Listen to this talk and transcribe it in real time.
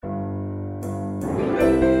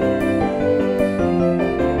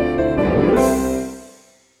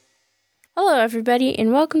everybody,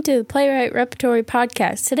 and welcome to the Playwright Repertory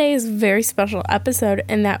Podcast. Today is a very special episode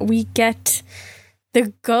in that we get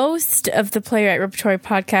the ghost of the Playwright Repertory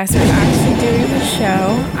Podcast actually doing the show.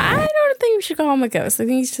 I don't think we should call him a ghost. I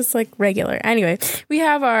think he's just like regular. Anyway, we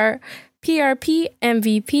have our PRP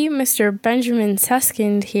MVP, Mr. Benjamin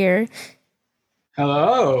Susskind here.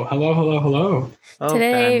 Hello.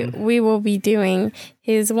 Today we will be doing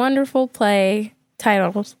his wonderful play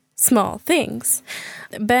titled Small Things.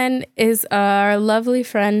 Ben is our lovely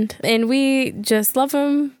friend, and we just love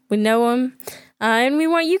him. We know him, and we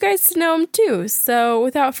want you guys to know him too. So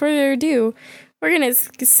without further ado, we're going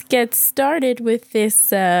to get started with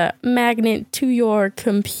this magnet to your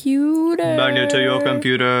computer. Magnet to your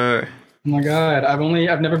computer. Oh my god,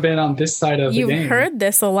 I've never been on this side of the game. You've heard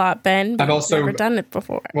this a lot, Ben, but I've never done it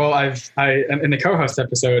before. Well, I in the co-host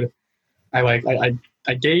episode, I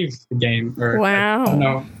gave the game, or wow. I don't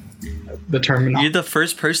know the term. You're the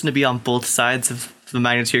first person to be on both sides of the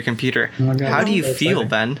magnet to your computer. Oh my god, how do you so feel,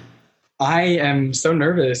 exciting. Ben? I am so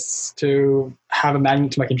nervous to have a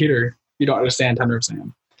magnet to my computer. You don't understand how nervous I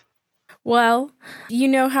am. Well, you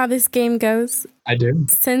know how this game goes. I do.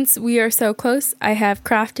 Since we are so close, I have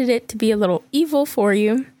crafted it to be a little evil for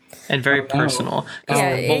you. And very personal. Yeah,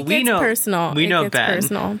 it gets personal. We know Ben.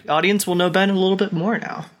 Personal. The audience will know Ben a little bit more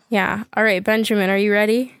now. Yeah. All right, Benjamin, are you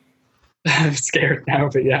ready? I'm scared now,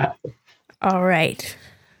 but yeah. All right.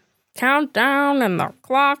 Countdown and the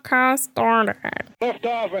clock has started. Lift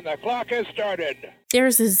off and the clock has started.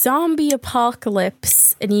 There's a zombie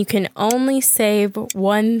apocalypse, and you can only save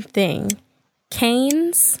one thing.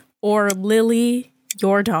 Canes or Lily,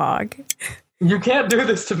 your dog. You can't do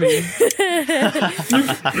this to me.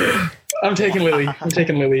 I'm taking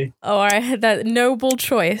Lily. Oh, I had that noble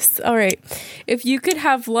choice. All right. If you could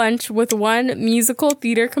have lunch with one musical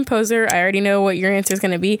theater composer, I already know what your answer is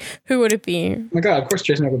going to be. Who would it be? Oh my god, of course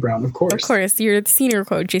Jason Robert Brown. Of course. You're the senior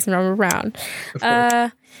quote, Jason Robert Brown. Of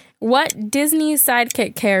course. What Disney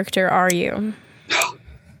sidekick character are you?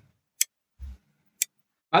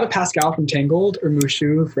 Either Pascal from Tangled or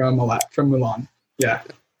Mushu from Mulan. Yeah.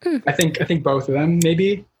 I think both of them,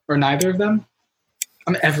 maybe, or neither of them.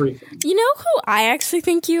 I'm everything. You know who I actually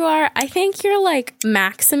think you are? I think you're like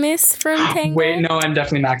Maximus from Tangled. Wait, no, I'm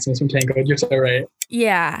definitely Maximus from Tangled. You're so right.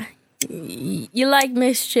 Yeah. You like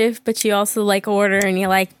mischief, but you also like order, and you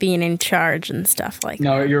like being in charge and stuff like that.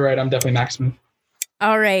 No, you're right. I'm definitely Maximus.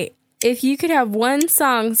 All right. If you could have one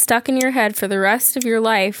song stuck in your head for the rest of your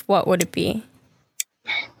life, what would it be?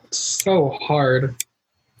 It's so hard.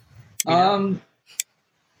 Yeah.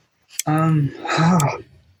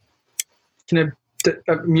 Can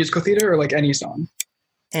a musical theater or like any song?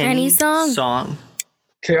 Any song.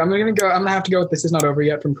 Okay, I'm gonna have to go with "This Is Not Over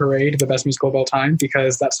Yet" from Parade, the best musical of all time,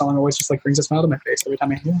 because that song always just like brings a smile to my face every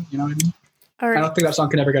time I hear it. You know what I mean? All right. I don't think that song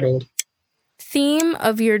can ever get old. Theme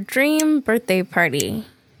of your dream birthday party.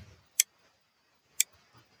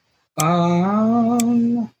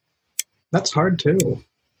 That's hard too.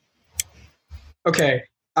 Okay,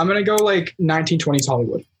 I'm gonna go like 1920s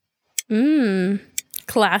Hollywood.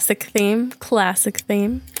 Classic theme. Classic.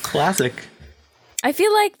 I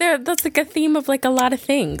feel like that's like a theme of like a lot of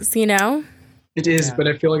things, you know? It is, yeah. But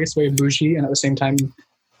I feel like it's very bougie and at the same time,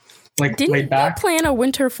 like laid back. Didn't you plan a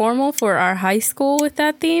winter formal for our high school with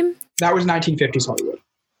that theme? That was 1950s Hollywood.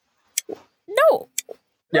 No.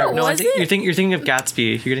 Yeah. No, I think you're thinking of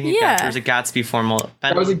Gatsby. You're thinking of Gatsby. There's a Gatsby formal.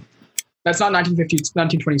 That's not 1950s,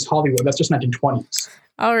 1920s Hollywood. That's just 1920s.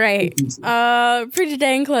 All right. Pretty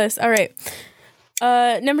dang close. All right.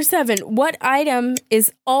 Number 7. What item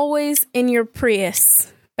is always in your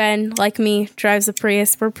Prius? Ben, like me, drives a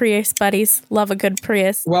Prius. We're Prius buddies. Love a good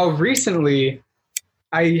Prius. Well, recently,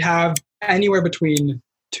 I have anywhere between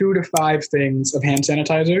 2 to 5 things of hand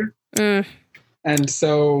sanitizer. And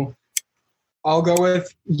so I'll go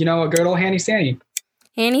with, a good old Handy Sandy.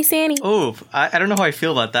 Handy Sandy. Oh, I don't know how I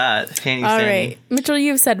feel about that. Handy Sandy. All right. Mitchell,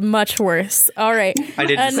 you've said much worse. All right. I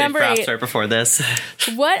did say number Fraps 8. right before this.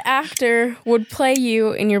 What actor would play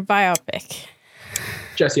you in your biopic?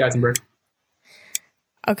 Jesse Eisenberg.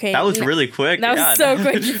 Okay. That was really quick. That was so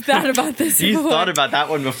quick. You thought about this You before. thought about that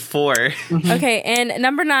one before. Okay, and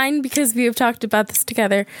number 9, because we have talked about this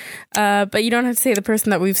together, but you don't have to say the person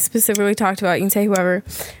that we've specifically talked about. You can say whoever.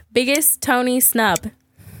 Biggest Tony snub.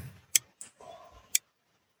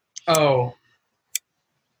 Oh,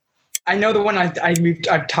 I know the one I've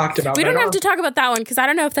talked about. We don't have to talk about that one because I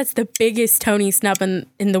don't know if that's the biggest Tony snub in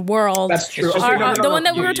the world. That's true. The one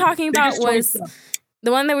that we were talking about was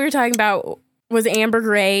was Amber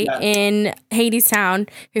Gray in Hadestown,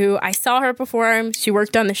 who I saw her perform. She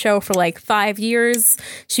worked on the show for like 5 years.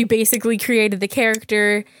 She basically created the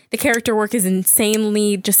character. The character work is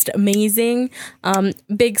insanely just amazing.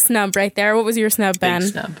 Big snub right there. What was your snub, Ben?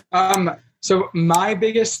 Big snub. So my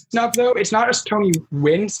biggest snub, though, it's not a Tony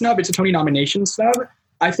win snub. It's a Tony nomination snub.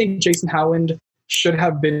 I think Jason Howland should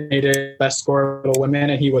have been named Best Score of Little Women,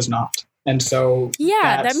 and he was not. And so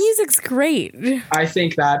that music's great. I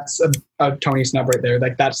think that's a Tony snub right there.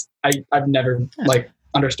 Like I've never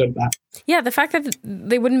understood that. Yeah, the fact that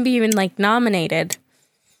they wouldn't be even like nominated.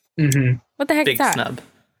 Mm-hmm. What the heck Big is that? snub.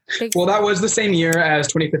 Well, that was the same year as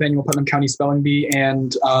 25th Annual Putnam County Spelling Bee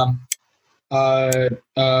and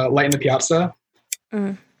Light in the Piazza.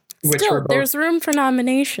 Which Still, were both, there's room for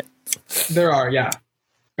nominations. There are, yeah.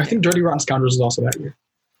 I think Dirty Rotten Scoundrels was also that year.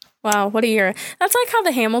 Wow, what a year. That's like how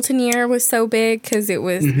the Hamilton year was so big, because it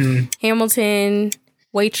was Hamilton,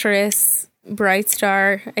 Waitress, Bright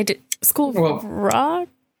Star. I did School of Rock.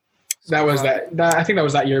 That was that. I think that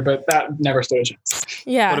was that year, but that never stood a chance.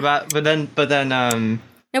 Yeah. What about, but then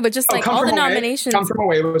No, but just like all the nominations. Come From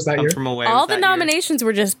Away was that year. All the nominations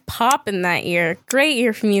were just popping that year. Great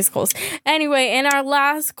year for musicals. Anyway, and our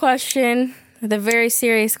last question, the very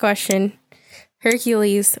serious question,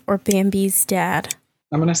 Hercules or Bambi's dad?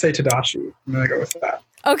 I'm going to say Tadashi. I'm going to go with that.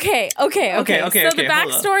 Okay. So the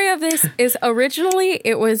backstory of this is originally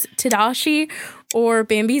it was Tadashi or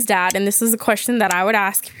Bambi's dad, and this is a question that I would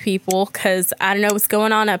ask people because I don't know what's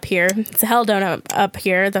going on up here. It's a hell donut up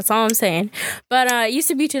here. That's all I'm saying. But it used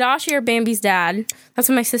to be Tadashi or Bambi's dad. That's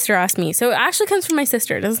what my sister asked me. So it actually comes from my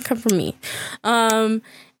sister. It doesn't come from me. But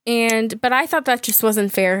I thought that just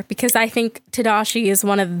wasn't fair because I think Tadashi is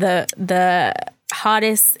one of the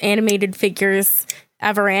hottest animated figures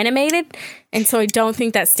ever animated, and so I don't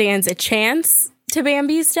think that stands a chance to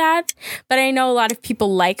Bambi's dad. But I know a lot of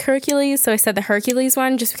people like Hercules, so I said the Hercules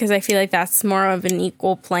one just because I feel like that's more of an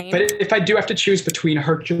equal plane. But if I do have to choose between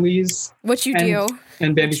Hercules,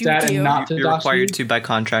 and Bambi's dad, and not Tadashi, you're required to by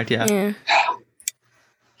contract. Yeah.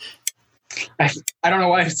 I don't know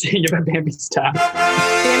why I'm saying about Bambi's dad.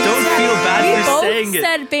 Don't feel bad for saying it. We both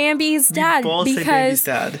said Bambi's dad because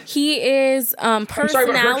he is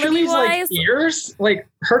personality-wise. Ears? Like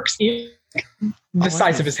Herc's ears, the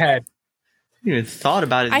size of his head. I haven't even thought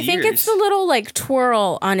about his ears. I think it's the little like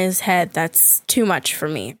twirl on his head that's too much for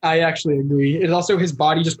me. I actually agree. It's also his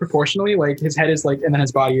body just proportionally. Like his head is like, and then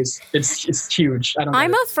his body is it's huge.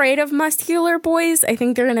 I'm afraid of muscular boys. I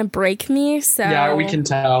think they're gonna break me. So yeah, we can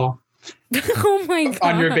tell. Oh my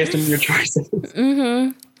god! Based on your choices.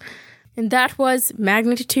 Mm-hmm. And that was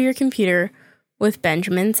Magnet to Your Computer with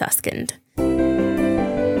Benjamin Susskind.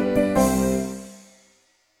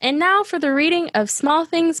 And now for the reading of Small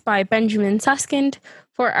Things by Benjamin Susskind.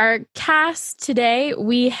 For our cast today,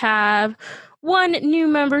 we have one new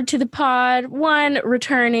member to the pod, one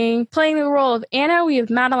returning. Playing the role of Anna, we have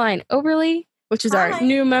Madeline Oberle, which is our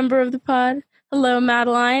new member of the pod. Hello,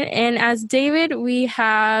 Madeline. And as David, we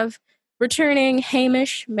have returning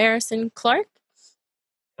Hamish Marissen-Clark.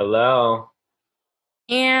 Hello.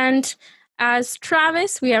 And as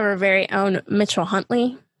Travis, we have our very own Mitchell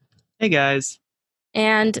Huntley. Hey, guys.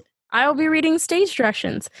 And I will be reading stage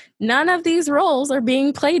directions. None of these roles are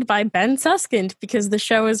being played by Ben Susskind because the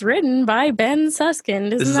show is written by Ben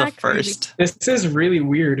Susskind. This is that a first. This is really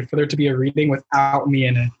weird for there to be a reading without me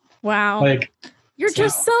in it. Wow. You're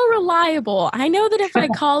just so reliable. I know that if I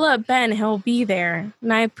call up Ben, he'll be there.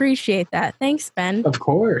 And I appreciate that. Thanks, Ben. Of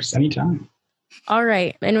course. Anytime. All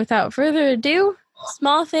right. And without further ado,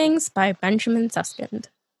 Small Things by Benjamin Susskind.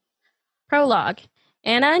 Prologue.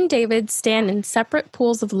 Anna and David stand in separate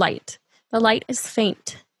pools of light. The light is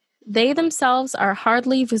faint. They themselves are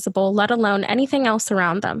hardly visible, let alone anything else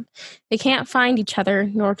around them. They can't find each other,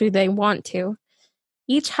 nor do they want to.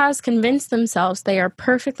 Each has convinced themselves they are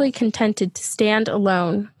perfectly contented to stand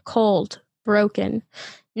alone, cold, broken.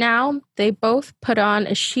 Now, they both put on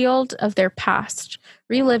a shield of their past,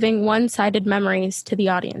 reliving one-sided memories to the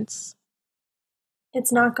audience.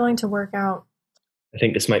 It's not going to work out. I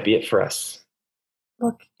think this might be it for us.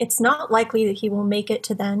 Look, it's not likely that he will make it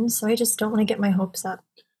to then, so I just don't want to get my hopes up.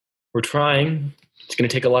 We're trying. It's going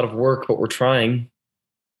to take a lot of work, but we're trying.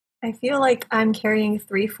 I feel like I'm carrying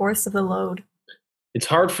 3/4 of the load. It's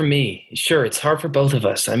hard for me. Sure, it's hard for both of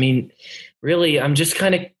us. I mean, really, I'm just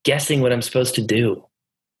kind of guessing what I'm supposed to do.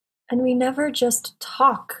 And we never just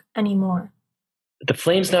talk anymore. But the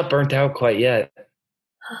flame's not burnt out quite yet.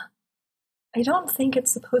 I don't think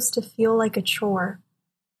it's supposed to feel like a chore.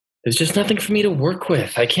 There's just nothing for me to work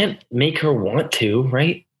with. I can't make her want to,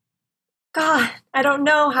 right? God, I don't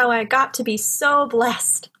know how I got to be so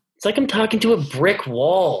blessed. It's like I'm talking to a brick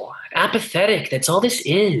wall. apathetic. That's all this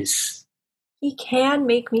is. He can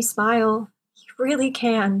make me smile. He really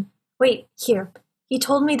can. Wait, here. He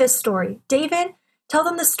told me this story. David, tell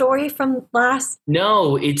them the story from last...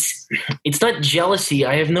 No, it's not jealousy.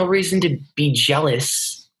 I have no reason to be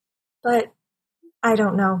jealous. But I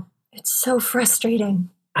don't know. It's so frustrating.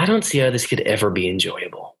 I don't see how this could ever be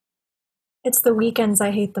enjoyable. It's the weekends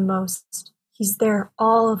I hate the most. He's there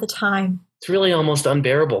all the time. It's really almost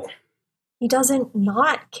unbearable. He doesn't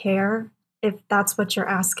not care, if that's what you're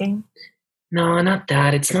asking. No, not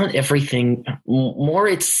that. It's not everything. More,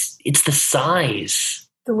 it's the size.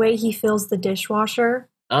 The way he fills the dishwasher.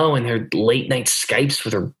 Oh, and her late night Skypes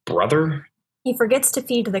with her brother. He forgets to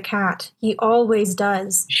feed the cat. He always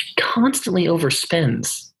does. She constantly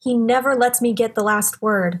overspends. He never lets me get the last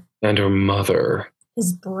word. And her mother.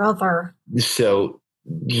 His brother. So,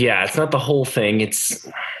 yeah, it's not the whole thing. It's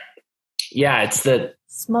the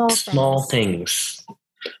small things.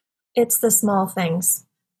 It's the small things.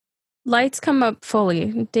 Lights come up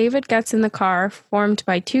fully. David gets in the car, formed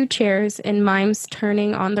by 2 chairs and mimes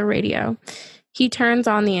turning on the radio. He turns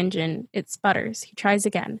on the engine. It sputters. He tries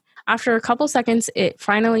again. After a couple seconds, it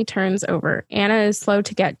finally turns over. Anna is slow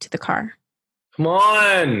to get to the car. Come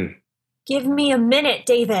on! Give me a minute,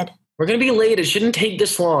 David. We're going to be late. It shouldn't take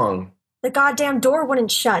this long. The goddamn door wouldn't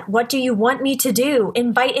shut. What do you want me to do?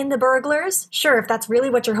 Invite in the burglars? Sure, if that's really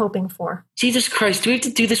what you're hoping for. Jesus Christ, do we have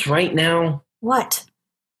to do this right now? What?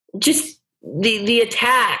 Just the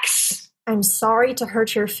attacks. I'm sorry to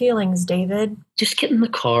hurt your feelings, David. Just get in the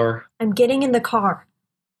car. I'm getting in the car.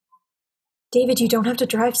 David, you don't have to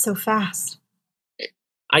drive so fast.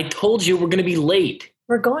 I told you we're going to be late.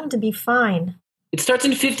 We're going to be fine. It starts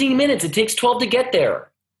in 15 minutes. It takes 12 to get there.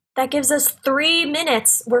 That gives us 3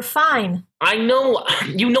 minutes. We're fine. I know.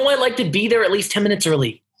 You know I like to be there at least 10 minutes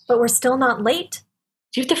early. But we're still not late.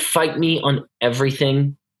 Do you have to fight me on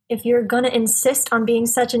everything? If you're going to insist on being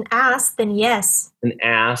such an ass, then yes. An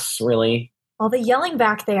ass, really? All the yelling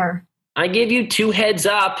back there. I gave you 2 heads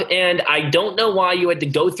up, and I don't know why you had to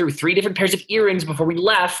go through 3 different pairs of earrings before we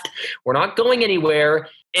left. We're not going anywhere,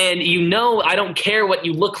 and you know I don't care what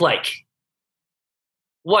you look like.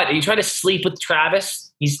 What, are you trying to sleep with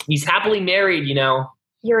Travis? He's happily married, you know.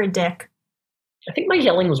 You're a dick. I think my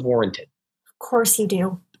yelling was warranted. Of course you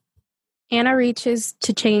do. Anna reaches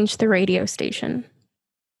to change the radio station.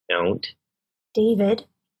 Don't. David.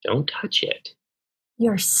 Don't touch it.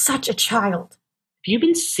 You're such a child. Have you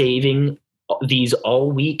been saving these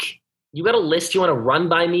all week? You got a list you want to run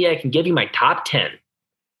by me? I can give you my top 10.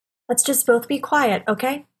 Let's just both be quiet,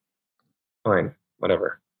 okay? Fine,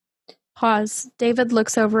 whatever. Pause. David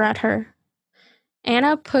looks over at her.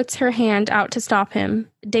 Anna puts her hand out to stop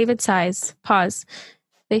him. David sighs. Pause.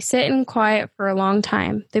 They sit in quiet for a long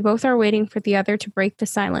time. They both are waiting for the other to break the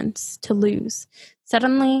silence, to lose.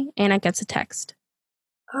 Suddenly, Anna gets a text.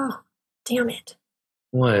 Oh, damn it.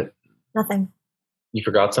 What? Nothing. You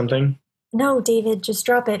forgot something? No, David, just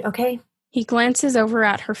drop it, okay? He glances over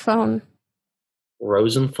at her phone.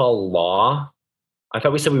 Rosenthal Law? I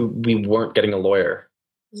thought we said we weren't getting a lawyer.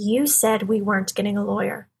 You said we weren't getting a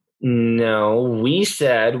lawyer. No, we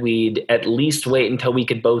said we'd at least wait until we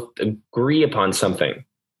could both agree upon something.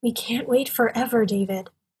 We can't wait forever, David.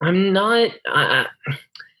 I'm not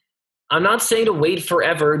saying to wait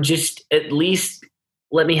forever. Just at least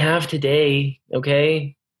let me have today,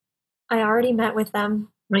 okay? I already met with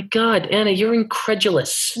them. My God, Anna, you're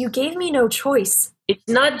incredulous. You gave me no choice. It's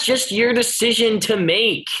not just your decision to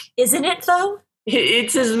make. Isn't it, though?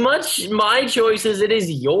 It's as much my choice as it is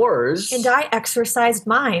yours. And I exercised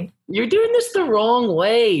mine. You're doing this the wrong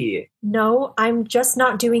way. No, I'm just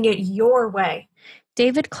not doing it your way.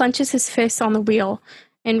 David clenches his fists on the wheel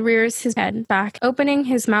and rears his head back, opening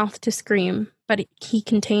his mouth to scream, but he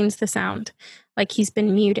contains the sound, like he's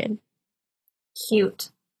been muted. Cute.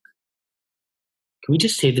 Can we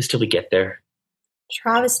just save this till we get there?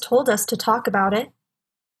 Travis told us to talk about it.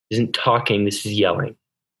 This isn't talking, this is yelling.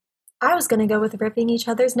 I was going to go with ripping each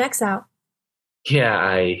other's necks out. Yeah,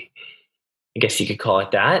 I guess you could call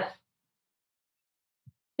it that.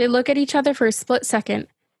 They look at each other for a split second.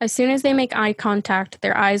 As soon as they make eye contact,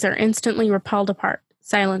 their eyes are instantly repelled apart.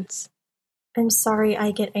 Silence. I'm sorry I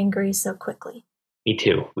get angry so quickly. Me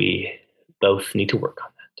too. We both need to work on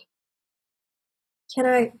that.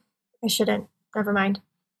 Can I shouldn't. Never mind.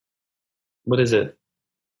 What is it?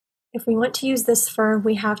 If we want to use this firm,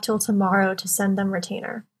 we have till tomorrow to send them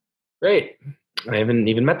retainer. Great. I haven't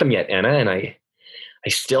even met them yet, Anna, and I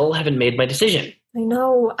still haven't made my decision. I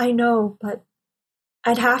know, but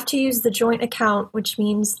I'd have to use the joint account, which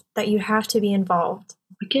means that you have to be involved.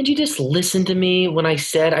 Why can't you just listen to me when I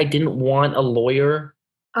said I didn't want a lawyer?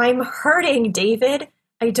 I'm hurting, David.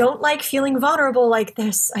 I don't like feeling vulnerable like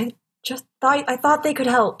this. I thought they could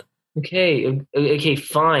help. Okay,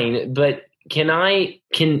 fine. But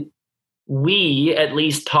can we at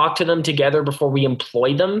least talk to them together before we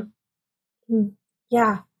employ them?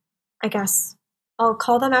 Yeah, I guess. I'll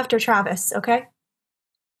call them after Travis, okay?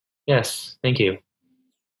 Yes, thank you.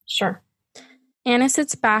 Sure. Anna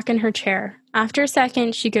sits back in her chair. After a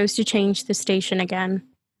second, she goes to change the station again.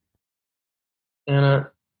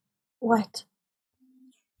 Anna. What?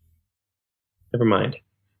 Never mind.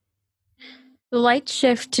 The lights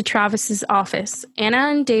shift to Travis's office. Anna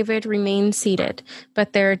and David remain seated,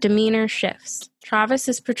 but their demeanor shifts. Travis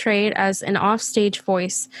is portrayed as an offstage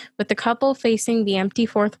voice, with the couple facing the empty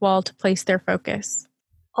fourth wall to place their focus.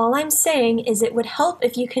 All I'm saying is it would help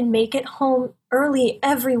if you can make it home early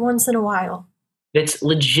every once in a while. It's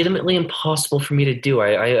legitimately impossible for me to do.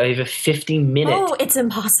 I have a 50-minute... Oh, it's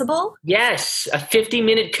impossible? Yes, a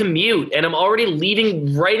 50-minute commute, and I'm already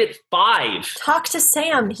leaving right at 5. Talk to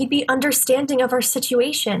Sam. He'd be understanding of our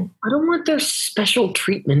situation. I don't want their special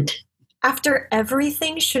treatment. After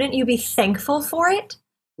everything, shouldn't you be thankful for it?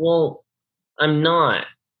 Well, I'm not.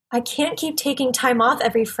 I can't keep taking time off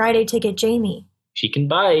every Friday to get Jamie. She can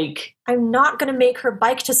bike. I'm not going to make her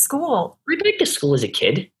bike to school. I biked to school as a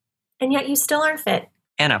kid. And yet you still aren't fit.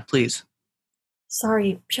 Anna, please.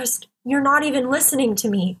 Sorry, you're not even listening to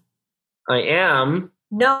me. I am.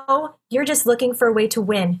 No, you're just looking for a way to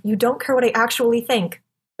win. You don't care what I actually think.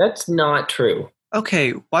 That's not true.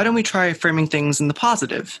 Okay, why don't we try framing things in the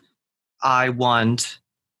positive? I want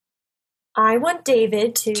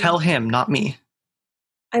David to... Tell him, not me.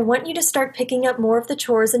 I want you to start picking up more of the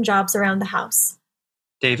chores and jobs around the house.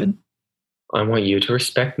 David? I want you to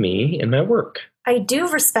respect me and my work. I do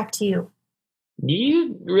respect you.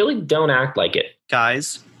 You really don't act like it.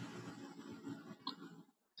 Guys?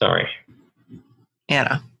 Sorry.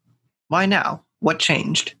 Anna, why now? What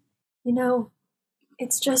changed? You know,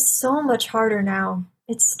 it's just so much harder now.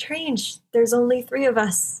 It's strange. There's only 3 of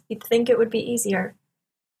us. You'd think it would be easier.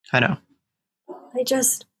 I know.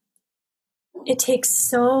 It takes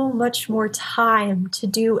so much more time to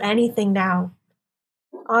do anything now.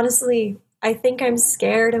 Honestly, I think I'm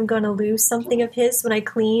scared I'm going to lose something of his when I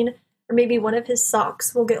clean, or maybe one of his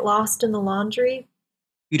socks will get lost in the laundry.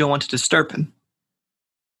 You don't want to disturb him.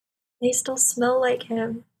 They still smell like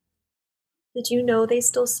him. Did you know they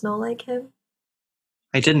still smell like him?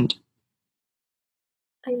 I didn't.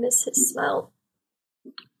 I miss his smell.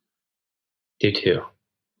 Do too.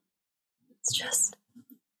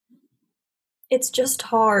 It's just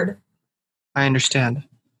hard. I understand.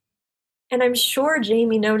 And I'm sure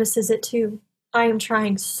Jamie notices it too. I am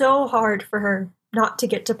trying so hard for her not to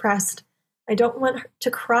get depressed. I don't want her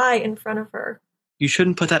to cry in front of her. You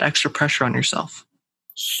shouldn't put that extra pressure on yourself.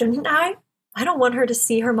 Shouldn't I? I don't want her to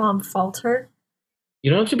see her mom falter.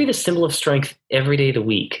 You don't have to be the symbol of strength every day of the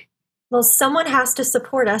week. Well, someone has to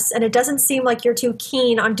support us, and it doesn't seem like you're too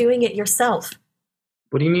keen on doing it yourself.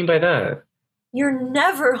 What do you mean by that? You're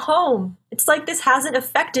never home. It's like this hasn't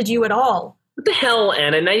affected you at all. What the hell,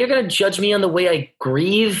 Anna? Now you're going to judge me on the way I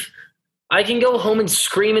grieve? I can go home and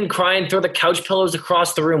scream and cry and throw the couch pillows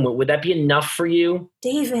across the room. Would that be enough for you?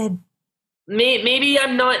 David. Maybe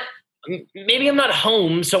I'm not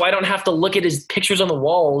home, so I don't have to look at his pictures on the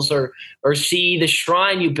walls or see the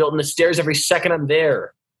shrine you built in the stairs every second I'm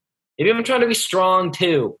there. Maybe I'm trying to be strong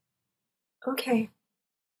too. Okay.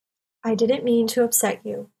 I didn't mean to upset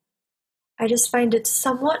you. I just find it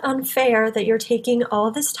somewhat unfair that you're taking all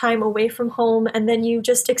this time away from home and then you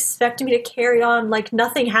just expect me to carry on like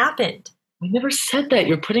nothing happened. I never said that.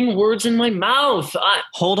 You're putting words in my mouth.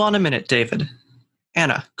 Hold on a minute, David.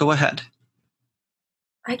 Anna, go ahead.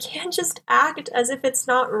 I can't just act as if it's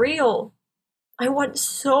not real. I want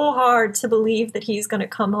so hard to believe that he's going to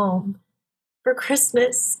come home for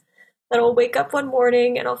Christmas, that I'll wake up one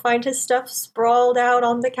morning and I'll find his stuff sprawled out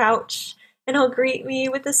on the couch, and he'll greet me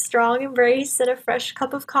with a strong embrace and a fresh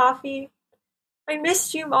cup of coffee. I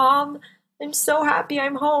missed you, Mom. I'm so happy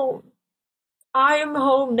I'm home. I am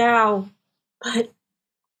home now.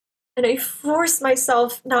 And I force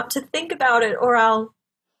myself not to think about it or I'll...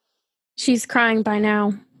 She's crying by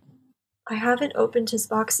now. I haven't opened his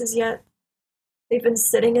boxes yet. They've been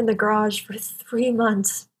sitting in the garage for 3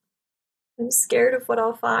 months. I'm scared of what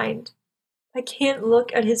I'll find. I can't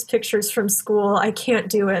look at his pictures from school. I can't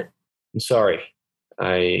do it. I'm sorry.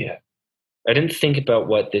 I didn't think about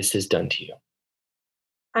what this has done to you.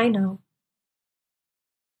 I know.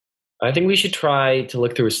 I think we should try to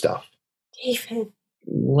look through his stuff. David.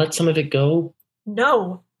 Let some of it go.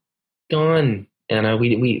 No. Gone, Anna.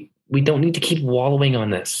 We don't need to keep wallowing on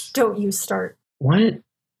this. Don't you start. What?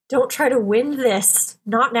 Don't try to win this.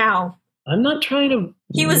 Not now. I'm not trying to...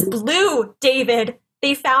 He was blue, David.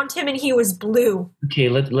 They found him and he was blue. Okay,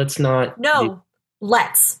 let's not... No,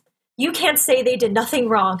 let's. You can't say they did nothing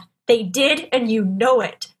wrong. They did, and you know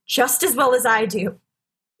it, just as well as I do.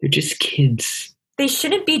 They're just kids. They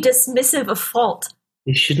shouldn't be dismissive of fault.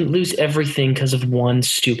 They shouldn't lose everything because of one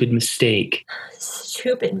stupid mistake.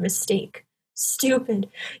 Stupid mistake. Stupid.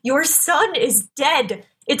 Your son is dead.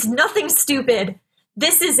 It's nothing stupid.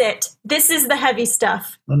 This is it. This is the heavy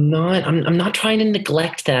stuff. I'm not trying to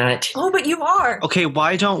neglect that. Oh, but you are. Okay,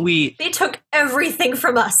 why don't we... They took everything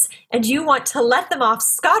from us, and you want to let them off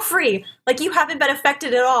scot-free, like you haven't been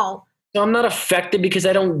affected at all. So I'm not affected because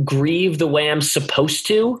I don't grieve the way I'm supposed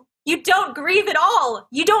to? You don't grieve at all.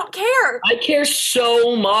 You don't care. I care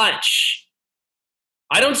so much.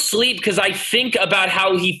 I don't sleep because I think about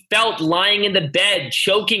how he felt lying in the bed,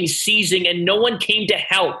 choking, seizing, and no one came to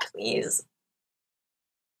help. Please.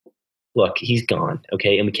 Look, he's gone,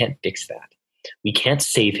 okay? And we can't fix that. We can't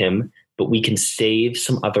save him, but we can save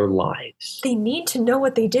some other lives. They need to know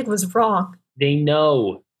what they did was wrong. They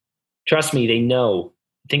know. Trust me, they know.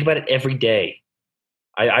 Think about it every day.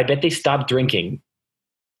 I bet they stopped drinking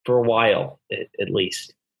for a while, at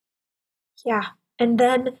least. Yeah, and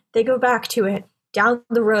then they go back to it, down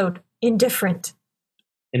the road, indifferent.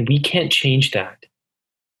 And we can't change that.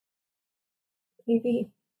 Maybe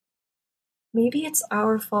it's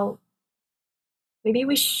our fault. Maybe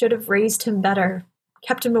we should have raised him better,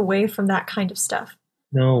 kept him away from that kind of stuff.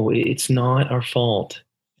 No, it's not our fault.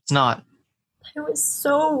 It's not. I was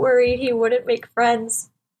so worried he wouldn't make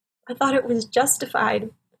friends. I thought it was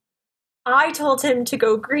justified. I told him to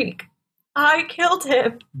go Greek. I killed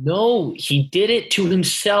him. No, he did it to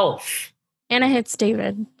himself. Anna hits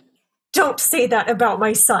David. Don't say that about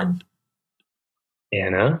my son.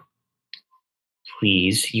 Anna,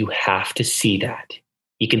 please, you have to see that.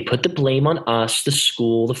 You can put the blame on us, the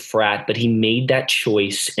school, the frat, but he made that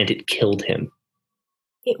choice and it killed him.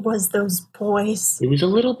 It was those boys. It was a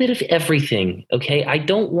little bit of everything, okay? I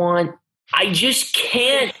just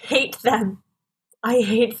can't. I hate them. I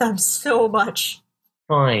hate them so much.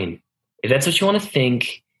 Fine. If that's what you want to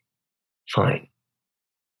think, fine.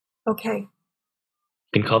 Okay.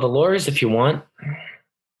 You can call the lawyers if you want.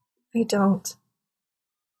 I don't.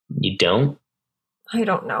 You don't? I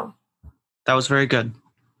don't know. That was very good.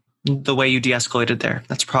 The way you de-escalated there.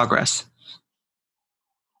 That's progress.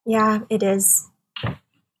 Yeah, it is. All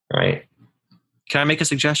right. Can I make a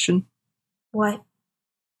suggestion? What?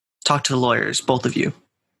 Talk to the lawyers, both of you.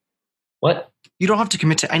 What? You don't have to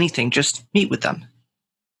commit to anything. Just meet with them.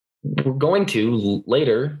 We're going to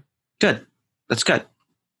later. Good. That's good.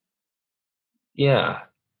 Yeah.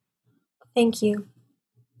 Thank you.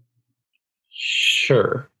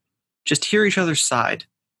 Sure. Just hear each other's side.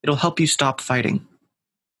 It'll help you stop fighting.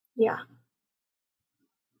 Yeah.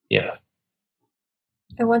 Yeah.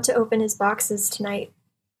 I want to open his boxes tonight.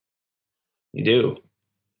 You do.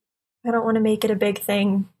 I don't want to make it a big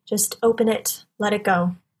thing. Just open it, let it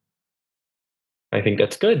go. I think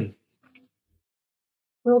that's good.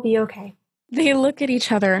 We'll be okay. They look at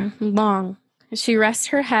each other long. She rests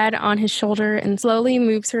her head on his shoulder and slowly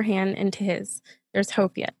moves her hand into his. There's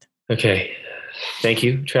hope yet. Okay. Thank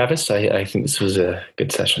you, Travis. I think this was a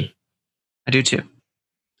good session. I do too.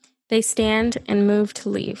 They stand and move to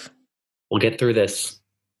leave. We'll get through this.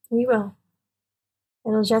 We will.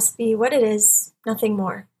 It'll just be what it is, nothing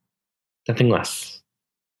more. Nothing less.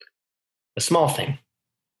 A small thing.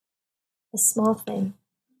 A small thing.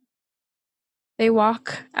 They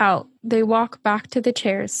walk out. They walk back to the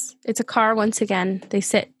chairs. It's a car once again. They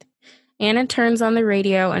sit. Anna turns on the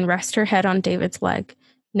radio and rests her head on David's leg.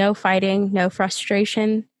 No fighting, no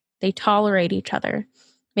frustration. They tolerate each other.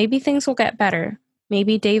 Maybe things will get better.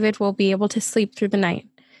 Maybe David will be able to sleep through the night.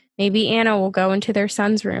 Maybe Anna will go into their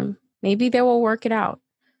son's room. Maybe they will work it out.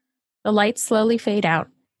 The lights slowly fade out.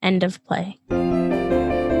 End of play.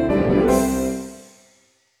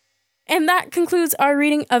 And that concludes our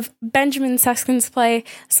reading of Benjamin Suskind's play,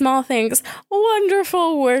 Small Things.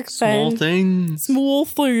 Wonderful work, Ben. Small things. Small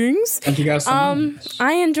things. Thank you guys so much.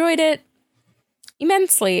 I enjoyed it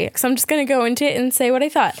immensely. So I'm just going to go into it and say what I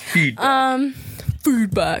thought.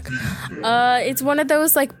 Feedback. It's one of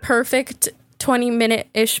those like perfect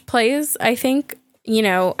 20-minute-ish plays, I think. You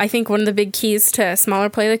know, I think one of the big keys to a smaller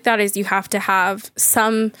play like that is you have to have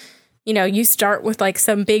some, you know, you start with like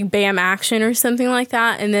some big bam action or something like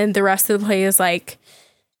that. And then the rest of the play is like,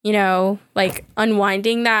 you know, like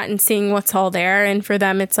unwinding that and seeing what's all there. And for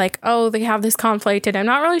them, it's like, oh, they have this conflict and I'm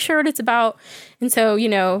not really sure what it's about. And so, you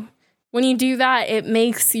know, when you do that, it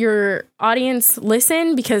makes your audience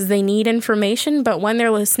listen because they need information. But when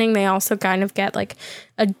they're listening, they also kind of get like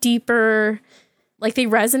a deeper like they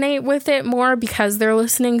resonate with it more because they're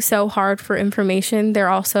listening so hard for information. They're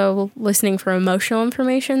also listening for emotional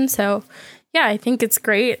information. So yeah, I think it's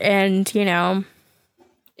great. And, you know,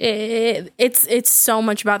 it's so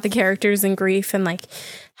much about the characters and grief and like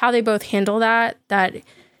how they both handle that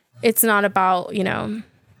it's not about, you know,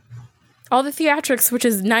 all the theatrics, which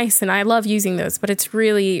is nice. And I love using those, but it's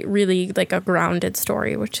really, really like a grounded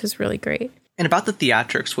story, which is really great. And about the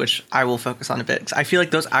theatrics, which I will focus on a bit, I feel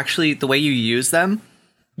like those actually, the way you use them,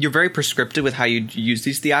 you're very prescriptive with how you use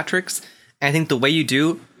these theatrics. And I think the way you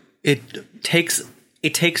do, it takes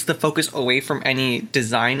the focus away from any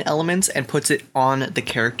design elements and puts it on the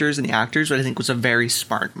characters and the actors, which I think was a very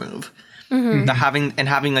smart move. Mm-hmm.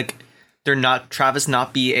 Having like Travis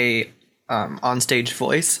not be a on-stage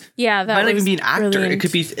voice. Yeah, that might not even be an actor.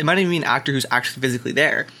 Brilliant. It might even be an actor who's actually physically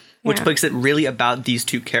there. Which makes it really about these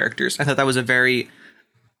two characters. I thought that was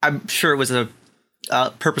I'm sure it was a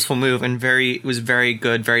purposeful move and it was very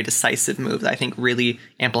good, very decisive move that I think really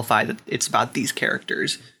amplified that it's about these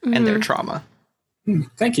characters and their trauma.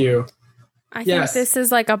 Thank you. I think this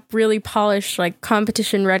is like a really polished, like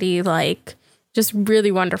competition ready, like just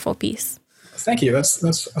really wonderful piece. Thank you.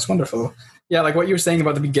 That's wonderful. Yeah, like what you were saying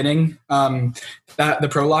about the beginning, that the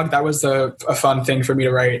prologue, that was a fun thing for me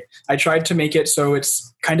to write. I tried to make it so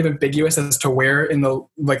it's kind of ambiguous as to where in the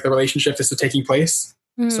relationship this is taking place.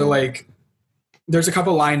 Mm. So like, there's a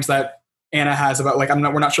couple lines that Anna has about like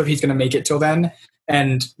we're not sure if he's going to make it till then,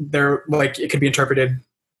 and they're like it could be interpreted.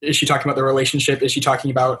 Is she talking about the relationship? Is she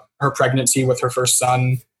talking about her pregnancy with her first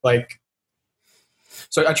son? Like,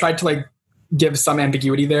 so I tried to like give some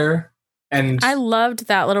ambiguity there. And I loved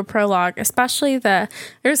that little prologue, especially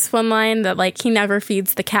there's one line that like he never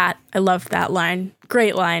feeds the cat. I love that line.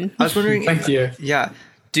 Great line. I was wondering. Thank you. Yeah.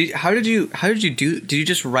 How did you did you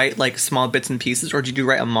just write like small bits and pieces, or did you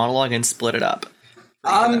write a monologue and split it up?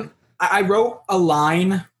 I wrote a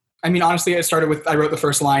line. I mean, honestly, I wrote the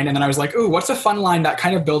first line and then I was like, ooh, what's a fun line that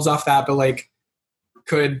kind of builds off that, but like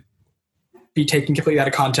could be taken completely out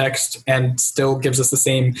of context and still gives us the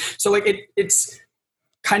same. So like it's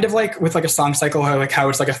kind of like with like a song cycle, how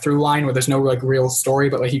it's like a through line where there's no like real story,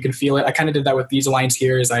 but like you can feel it. I kind of did that with these lines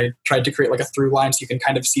here is I tried to create like a through line so you can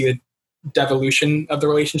kind of see the devolution of the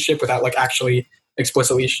relationship without like actually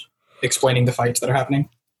explicitly explaining the fights that are happening.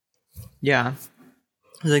 Yeah.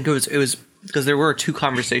 I think it was because there were two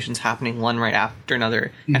conversations happening, one right after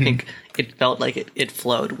another. Mm-hmm. I think it felt like it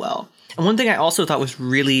flowed well. And one thing I also thought was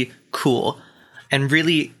really cool and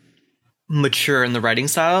really mature in the writing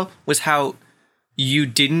style was how you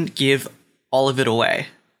didn't give all of it away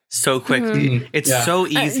so quickly. Mm-hmm. It's so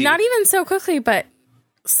easy. Not even so quickly, but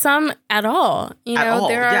some at all. You know,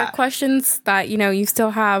 there are questions that, you know, you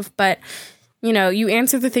still have, but, you know, you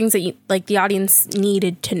answer the things that you, like the audience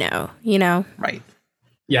needed to know, you know? Right.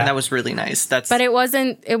 Yeah. And that was really nice. But it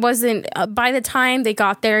wasn't by the time they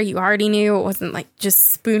got there, you already knew. It wasn't like just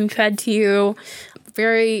spoon fed to you.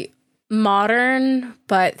 Very modern,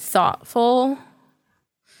 but thoughtful.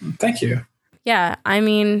 Thank you. Yeah, I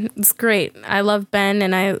mean, it's great. I love Ben,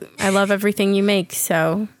 and I love everything you make,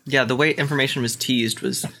 so... Yeah, the way information was teased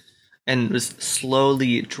was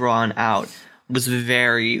slowly drawn out was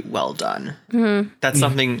very well done. Mm-hmm. That's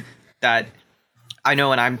something that I know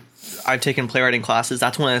when I've taken playwriting classes,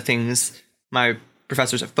 that's one of the things my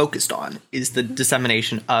professors have focused on, is the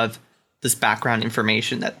dissemination of this background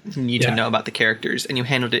information that you need to know about the characters, and you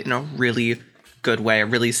handled it in a really good way, a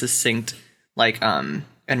really succinct,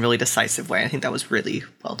 and really decisive way. I think that was really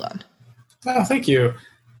well done. Oh, thank you.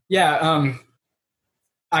 Yeah,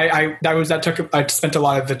 I spent a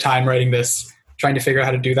lot of the time writing this, trying to figure out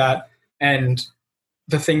how to do that. And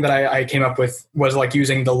the thing that I came up with was like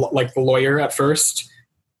using the lawyer at first,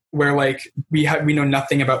 where like we know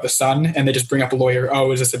nothing about the son, and they just bring up a lawyer.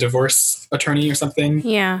 Oh, is this a divorce attorney or something?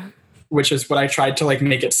 Yeah. Which is what I tried to like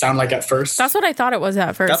make it sound like at first. That's what I thought it was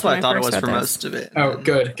at first. That's what I thought it was for most of it. Oh,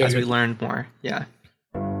 good. As we learned more. Yeah.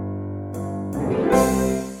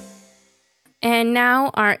 And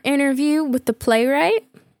now our interview with the playwright.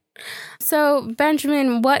 So,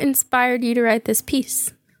 Benjamin, what inspired you to write this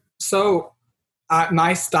piece? So,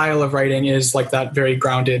 my style of writing is like that very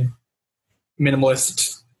grounded,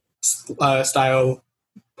 minimalist style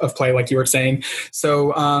of play, like you were saying.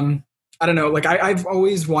 So, I don't know, like I've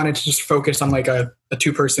always wanted to just focus on like a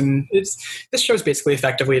two-person. This show's basically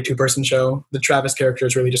effectively a two-person show. The Travis character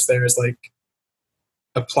is really just there as like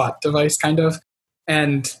a plot device, kind of.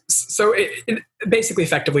 And so it basically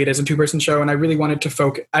effectively it is a two-person show, and I really wanted to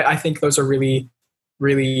focus. I think those are really,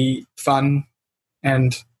 really fun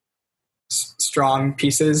and strong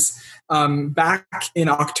pieces. Back in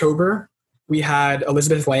October, we had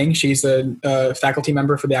Elizabeth Lang. She's a faculty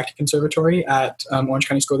member for the Acting Conservatory at Orange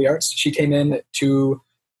County School of the Arts. She came in to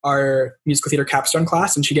our musical theater capstone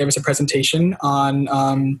class, and she gave us a presentation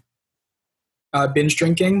on binge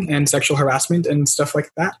drinking and sexual harassment and stuff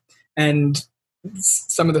like that. And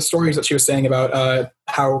some of the stories that she was saying about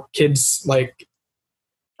how kids like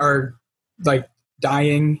are like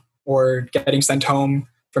dying or getting sent home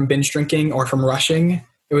from binge drinking or from rushing.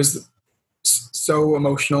 It was so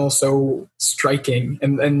emotional, so striking,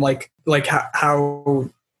 and like how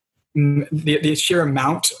the sheer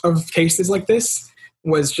amount of cases like this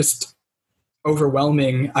was just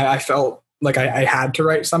overwhelming. I felt like I had to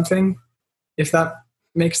write something, if that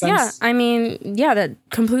makes sense. Yeah, I mean, yeah, that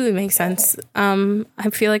completely makes sense. I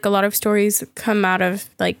feel like a lot of stories come out of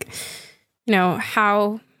like, you know,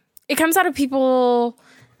 how it comes out of people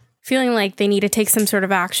feeling like they need to take some sort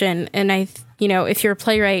of action. And you know, if you're a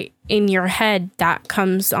playwright, in your head, that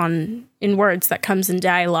comes on in words, that comes in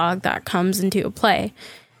dialogue, that comes into a play.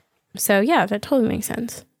 So yeah, that totally makes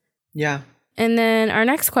sense. Yeah. And then our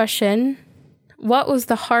next question, what was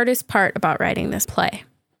the hardest part about writing this play?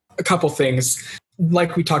 A couple things.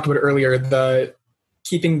 Like we talked about earlier, the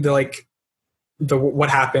keeping the what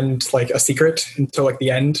happened like a secret until like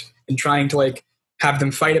the end, and trying to like have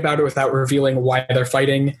them fight about it without revealing why they're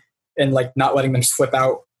fighting, and like not letting them slip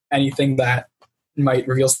out anything that might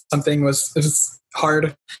reveal something was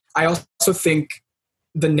hard. I also think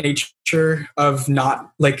the nature of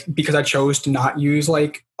not like, because I chose to not use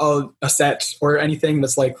like a set or anything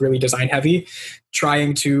that's like really design heavy,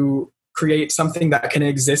 trying to create something that can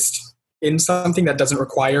exist in something that doesn't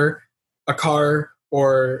require a car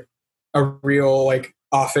or a real like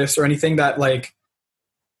office or anything that like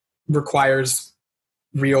requires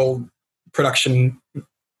real production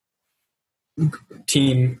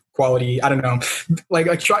team quality. I don't know,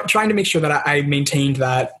 like trying to make sure that I maintained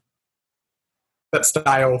that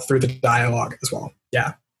style through the dialogue as well.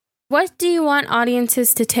 Yeah. What do you want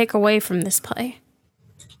audiences to take away from this play?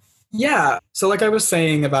 Yeah. So like I was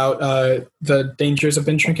saying about the dangers of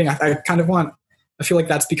binge drinking, I feel like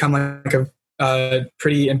that's become like a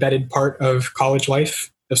pretty embedded part of college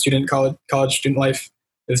life, of college student life.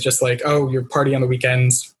 Is just like, oh, you're party on the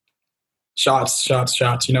weekends, shots,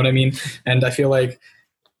 you know what I mean? And I feel like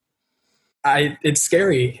it's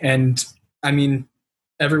scary. And I mean,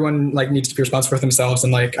 everyone like needs to be responsible for themselves.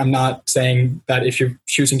 And like, I'm not saying that if you're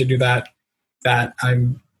choosing to do that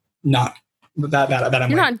I'm not that I'm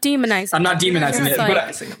you're like, not demonizing. I'm not demonizing it,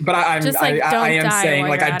 like, but I am saying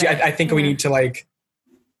like I think we need to like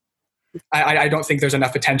I don't think there's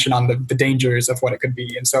enough attention on the dangers of what it could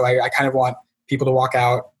be, and so I kind of want people to walk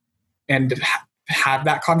out and have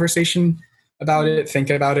that conversation about it, think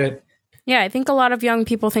about it. Yeah, I think a lot of young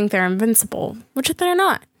people think they're invincible, which they're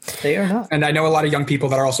not. They are not. And I know a lot of young people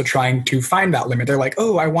that are also trying to find that limit. They're like,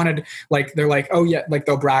 oh, I wanted, like, they're like, oh yeah, like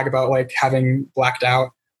they'll brag about like having blacked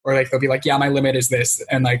out, or like they'll be like, yeah, my limit is this,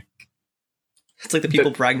 and like it's like the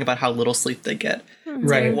people bragging about how little sleep they get.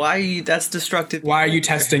 Right. Like, why? That's destructive. Why are you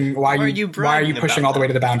testing? Why are you pushing all the way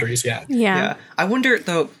to the boundaries? Yeah. I wonder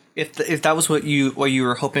though if that was what you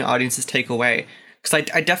were hoping audiences take away. Because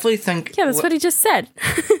I definitely think... Yeah, that's what he just said.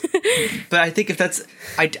 But I think if that's...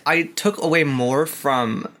 I took away more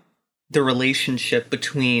from the relationship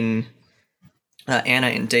between Anna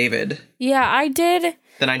and David. Yeah, I did.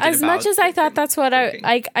 Than I did as much as I thought that's what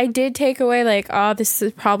I did take away, like, oh, this is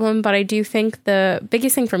a problem. But I do think the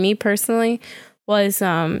biggest thing for me personally was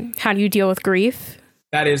how do you deal with grief?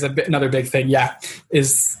 That is another big thing, yeah.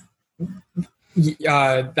 Is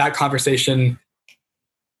that conversation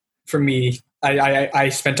for me... I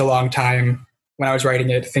spent a long time when I was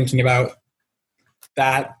writing it thinking about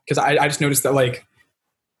that, because I just noticed that like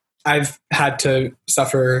I've had to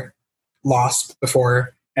suffer loss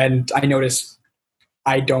before, and I noticed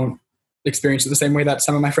I don't experience it the same way that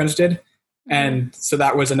some of my friends did. And so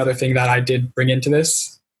that was another thing that I did bring into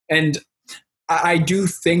this. And I do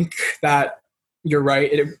think that you're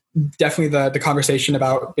right. It definitely the conversation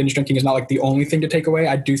about binge drinking is not like the only thing to take away.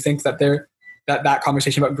 I do think that that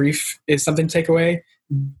conversation about grief is something to take away.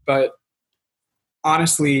 But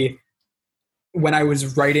honestly, when I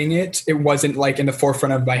was writing it, it wasn't like in the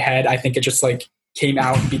forefront of my head. I think it just like came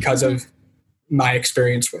out because of my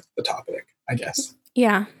experience with the topic, I guess.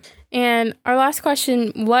 Yeah. And our last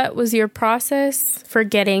question, what was your process for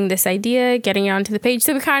getting this idea, getting it onto the page?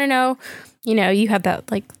 So we kind of know, you had that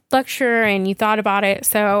like lecture and you thought about it.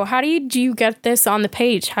 So how did you get this on the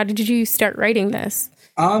page? How did you start writing this?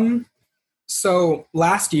 So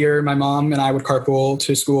last year, my mom and I would carpool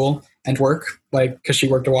to school and work, like, because she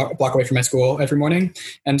worked a block away from my school every morning.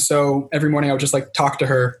 And so every morning I would just like talk to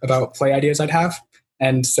her about play ideas I'd have.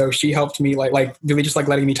 And so she helped me like really just like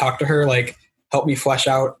letting me talk to her, like help me flesh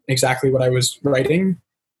out exactly what I was writing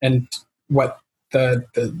and what the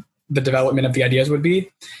development of the ideas would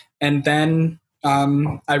be. And then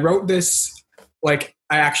I wrote this, like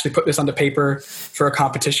I actually put this onto paper for a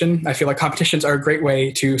competition. I feel like competitions are a great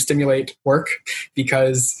way to stimulate work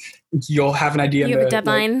because you'll have an idea. You have a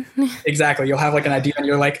deadline. Like, exactly. You'll have like an idea and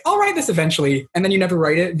you're like, I'll write this eventually. And then you never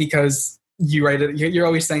write it because you write it. You're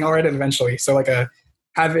always saying, I'll write it eventually. So like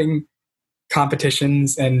having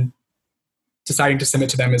competitions and deciding to submit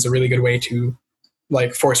to them is a really good way to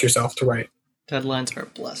like force yourself to write. Deadlines are a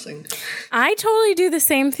blessing. I totally do the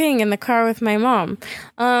same thing in the car with my mom.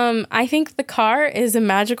 I think the car is a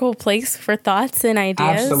magical place for thoughts and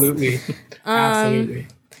ideas. Absolutely. Absolutely.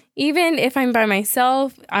 Even if I'm by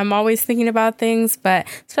myself, I'm always thinking about things, but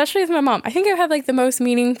especially with my mom, I think I've had like the most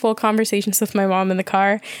meaningful conversations with my mom in the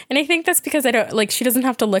car. And I think that's because I don't like, she doesn't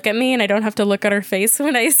have to look at me and I don't have to look at her face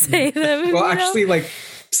when I say them. Well, actually, like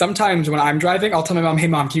sometimes when I'm driving, I'll tell my mom, hey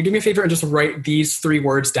mom, can you do me a favor and just write these 3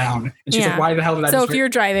 words down? And she's like, why the hell did I So if you're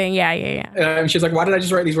driving, yeah. And she's like, why did I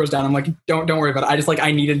just write these words down? I'm like, don't worry about it. I just like,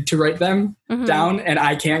 I needed to write them down and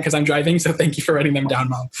I can't because I'm driving. So thank you for writing them down,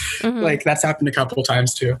 mom. Like that's happened a couple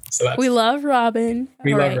times too. So we love Robin.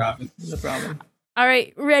 We love Robin. No problem. All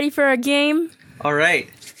right. Ready for a game? All right.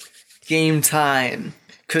 Game time.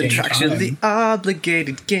 Contractually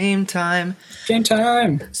obligated game time. Game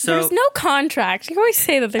time. So there's no contract. You always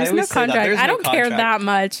say that there's no contract. I don't care that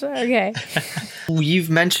much. Okay. You've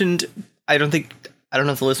mentioned, I don't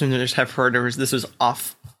know if the listeners have heard or this was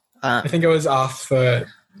off. I think it was off. Yeah.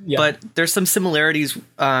 But there's some similarities,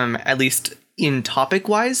 at least in topic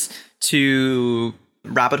wise, to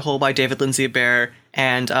Rabbit Hole by David Lindsay-Abaire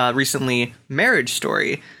and recently Marriage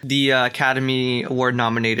Story, the Academy Award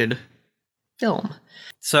nominated film.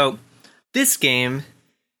 So this game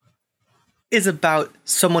is about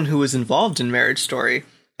someone who was involved in Marriage Story.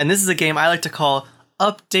 And this is a game I like to call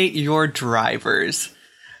Update Your Drivers.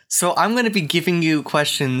 So I'm going to be giving you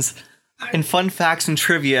questions and fun facts and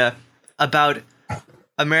trivia about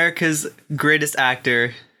America's greatest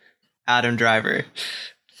actor, Adam Driver.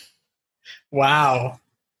 Wow.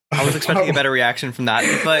 I was expecting a better reaction from that,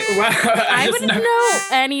 but I wouldn't know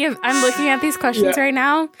any of. I'm looking at these questions right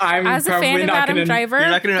now. As a fan of Adam Driver, you're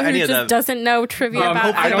not going to know any of them. Just doesn't know trivia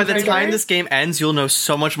about. Hopefully, by the time this game ends, you'll know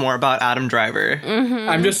so much more about Adam Driver.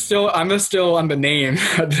 I'm still on the name.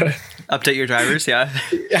 Update your drivers, yeah.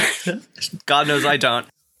 God knows I don't.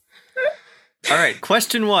 All right,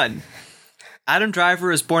 question 1. Adam Driver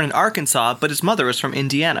was born in Arkansas, but his mother was from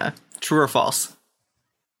Indiana. True or false?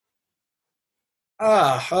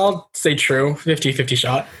 I'll say true. 50-50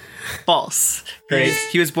 shot. False. Great.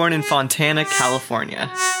 He was born in Fontana, California.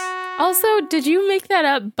 Also, did you make that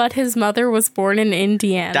up, but his mother was born in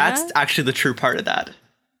Indiana? That's actually the true part of that.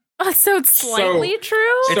 So it's slightly true?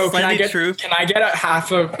 It's slightly true. Can I get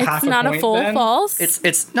half a point? It's not a full then? false?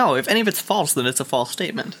 It's no, if any of it's false, then it's a false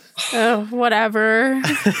statement. Oh, whatever.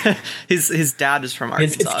 His dad is from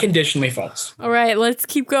Arkansas. It's conditionally false. All right, let's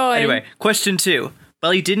keep going. Anyway, question 2.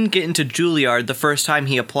 Well, he didn't get into Juilliard the first time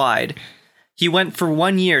he applied. He went for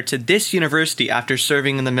 1 year to this university after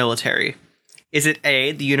serving in the military. Is it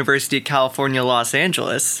A, the University of California, Los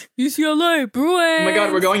Angeles? UCLA, Bruins! Oh my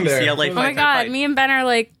god, we're going there. UCLA, oh my god, me and Ben are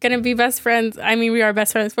like gonna be best friends. I mean, we are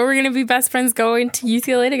best friends, but we're gonna be best friends going to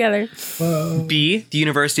UCLA together. Whoa. B, the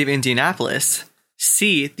University of Indianapolis.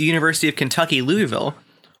 C, the University of Kentucky, Louisville.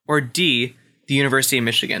 Or D, the University of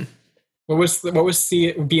Michigan. What was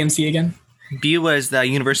C, B and C again? B was the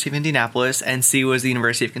University of Indianapolis, and C was the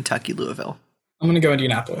University of Kentucky, Louisville. I'm going to go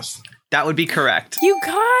Indianapolis. That would be correct. You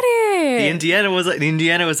got it! The Indiana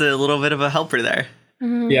was a little bit of a helper there.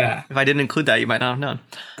 Mm-hmm. Yeah. If I didn't include that, you might not have known.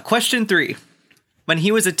 Question 3. When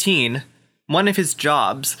he was a teen, one of his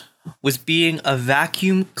jobs was being a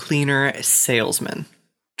vacuum cleaner salesman.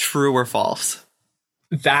 True or false?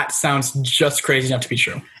 That sounds just crazy enough to be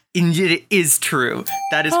true. And it is true.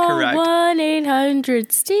 That is correct.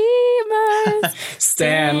 1-800-STEAMERS.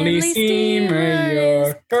 Stanley Steamer,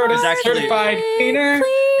 your certified cleaner.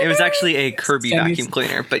 It was actually a Kirby vacuum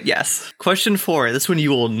cleaner, but yes. Question 4. This one you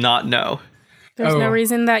will not know. There's no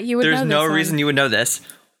reason that you would know this. There's no reason you would know this.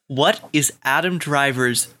 What is Adam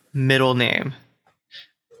Driver's middle name?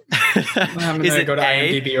 I'm going to go to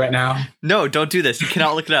IMDb right now. No, don't do this. You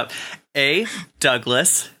cannot look it up. A,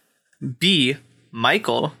 Douglas. B,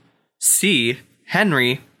 Michael. C,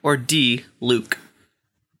 Henry. Or D, Luke.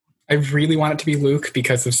 I really want it to be Luke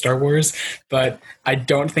because of Star Wars, but I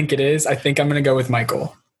don't think it is. I think I'm going to go with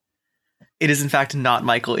Michael. It is in fact not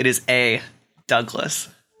Michael. It is A, Douglas.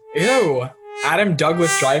 Ew. Adam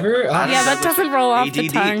Douglas Driver? Yeah, that doesn't roll off the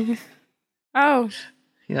tongue. Oh.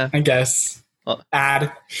 Yeah. I guess. Well,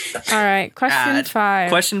 Add. All right. Question 5.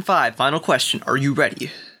 Question 5. Final question. Are you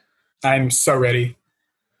ready? I'm so ready.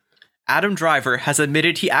 Adam Driver has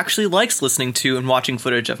admitted he actually likes listening to and watching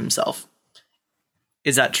footage of himself.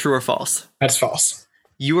 Is that true or false? That's false.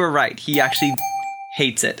 You were right. He actually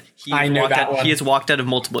hates it. I know that one. He has walked out of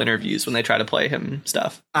multiple interviews when they try to play him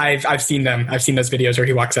stuff. I've seen them. I've seen those videos where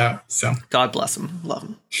he walks out. So God bless him. Love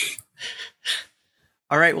him.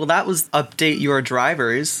 All right. Well, that was Update Your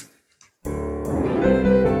Drivers.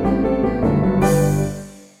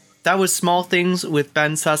 That was Small Things with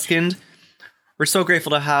Ben Susskind. We're so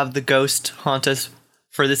grateful to have the ghost haunt us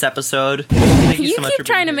for this episode. Thank you so much keep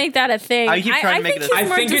trying to make that a thing. I keep trying to make it a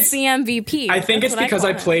thing. I think it's the MVP. I think it's because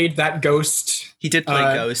I played that ghost. He did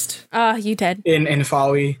play Ghost. You did. In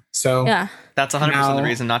Folly. So yeah. That's 100% the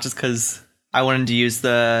reason, not just because I wanted to use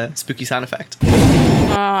the spooky sound effect.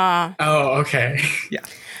 Oh, okay. Yeah.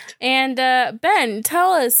 And Ben,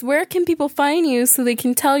 tell us, where can people find you so they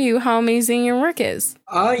can tell you how amazing your work is?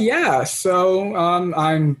 Yeah. So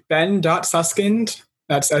I'm ben.susskind.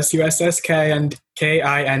 That's SUSSKIND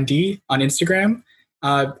on Instagram.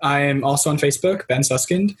 I am also on Facebook, Ben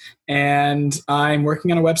Susskind. And I'm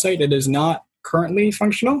working on a website that is not currently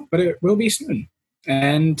functional, but it will be soon.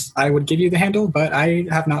 And I would give you the handle, but I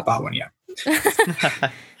have not bought one yet.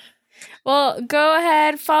 Well, go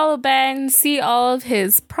ahead, follow Ben, see all of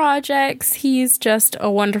his projects. He's just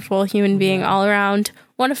a wonderful human being all around.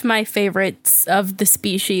 One of my favorites of the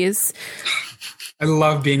species. I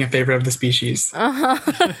love being a favorite of the species.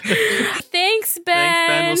 Thanks, Ben. Thanks,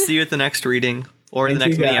 Ben. We'll see you at the next reading or in the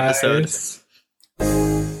next mini episode.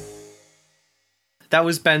 That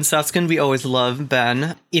was Ben Susskind. We always love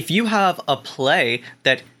Ben. If you have a play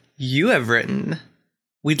that you have written,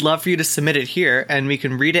 we'd love for you to submit it here, and we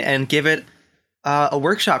can read it and give it a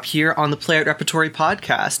workshop here on the Play Art Repertory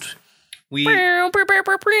podcast. Air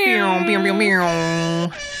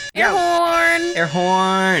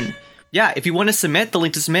horn. Yeah, if you want to submit, the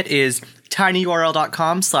link to submit is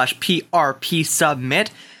tinyurl.com/prpsubmit.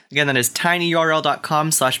 Again, that is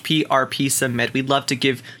tinyurl.com/prpsubmit. We'd love to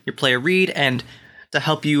give your play a read and to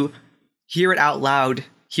help you hear it out loud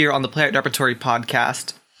here on the Play Art Repertory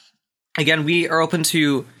podcast. Again, we are open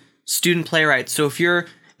to student playwrights. So if you're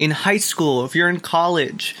in high school, if you're in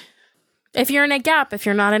college, if you're in a gap, if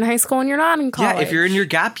you're not in high school and you're not in college. Yeah, if you're in your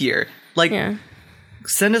gap year,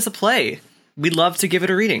 send us a play. We'd love to give it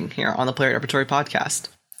a reading here on the Play Art Repertory podcast.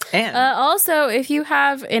 And also, if you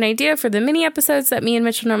have an idea for the mini episodes that me and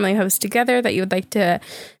Mitchell normally host together that you would like to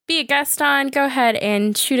be a guest on, go ahead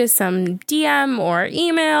and shoot us some DM or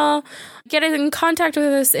email. Get in contact with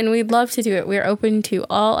us, and we'd love to do it. We're open to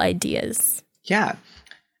all ideas. Yeah.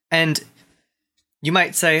 And you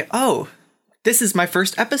might say, oh, this is my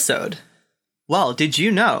first episode. Well, did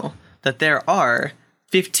you know that there are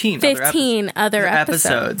 15 other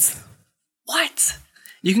episodes? What?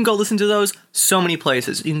 You can go listen to those so many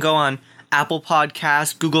places. You can go on Apple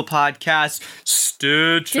Podcasts, Google Podcasts,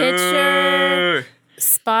 Stitcher,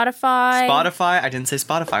 Spotify. I didn't say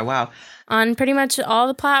Spotify. Wow. On pretty much all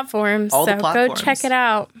the platforms. Go check it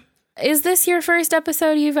out. Is this your first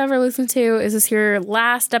episode you've ever listened to? Is this your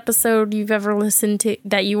last episode you've ever listened to,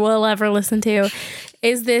 that you will ever listen to?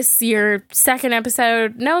 Is this your second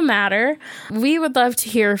episode? No matter. We would love to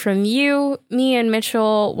hear from you. Me and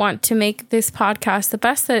Mitchell want to make this podcast the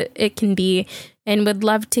best that it can be and would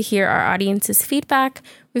love to hear our audience's feedback.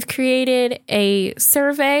 We've created a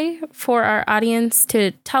survey for our audience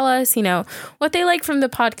to tell us, what they like from the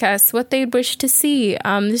podcast, what they'd wish to see.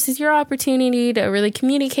 This is your opportunity to really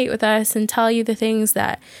communicate with us and tell us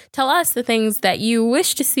the things that you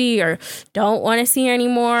wish to see or don't want to see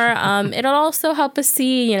anymore. It'll also help us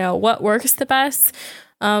see, what works the best,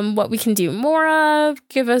 what we can do more of,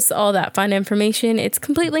 give us all that fun information. It's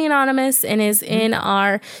completely anonymous and is in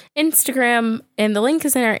our Instagram, and the link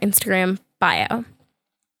is in our Instagram bio.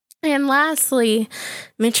 And lastly,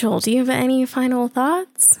 Mitchell, do you have any final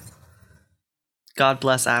thoughts? God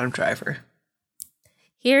bless Adam Driver.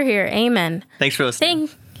 Hear, hear. Amen. Thanks for listening.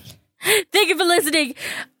 Thank you for listening.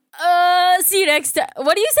 See you next time.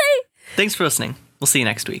 What do you say? Thanks for listening. We'll see you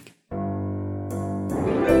next week.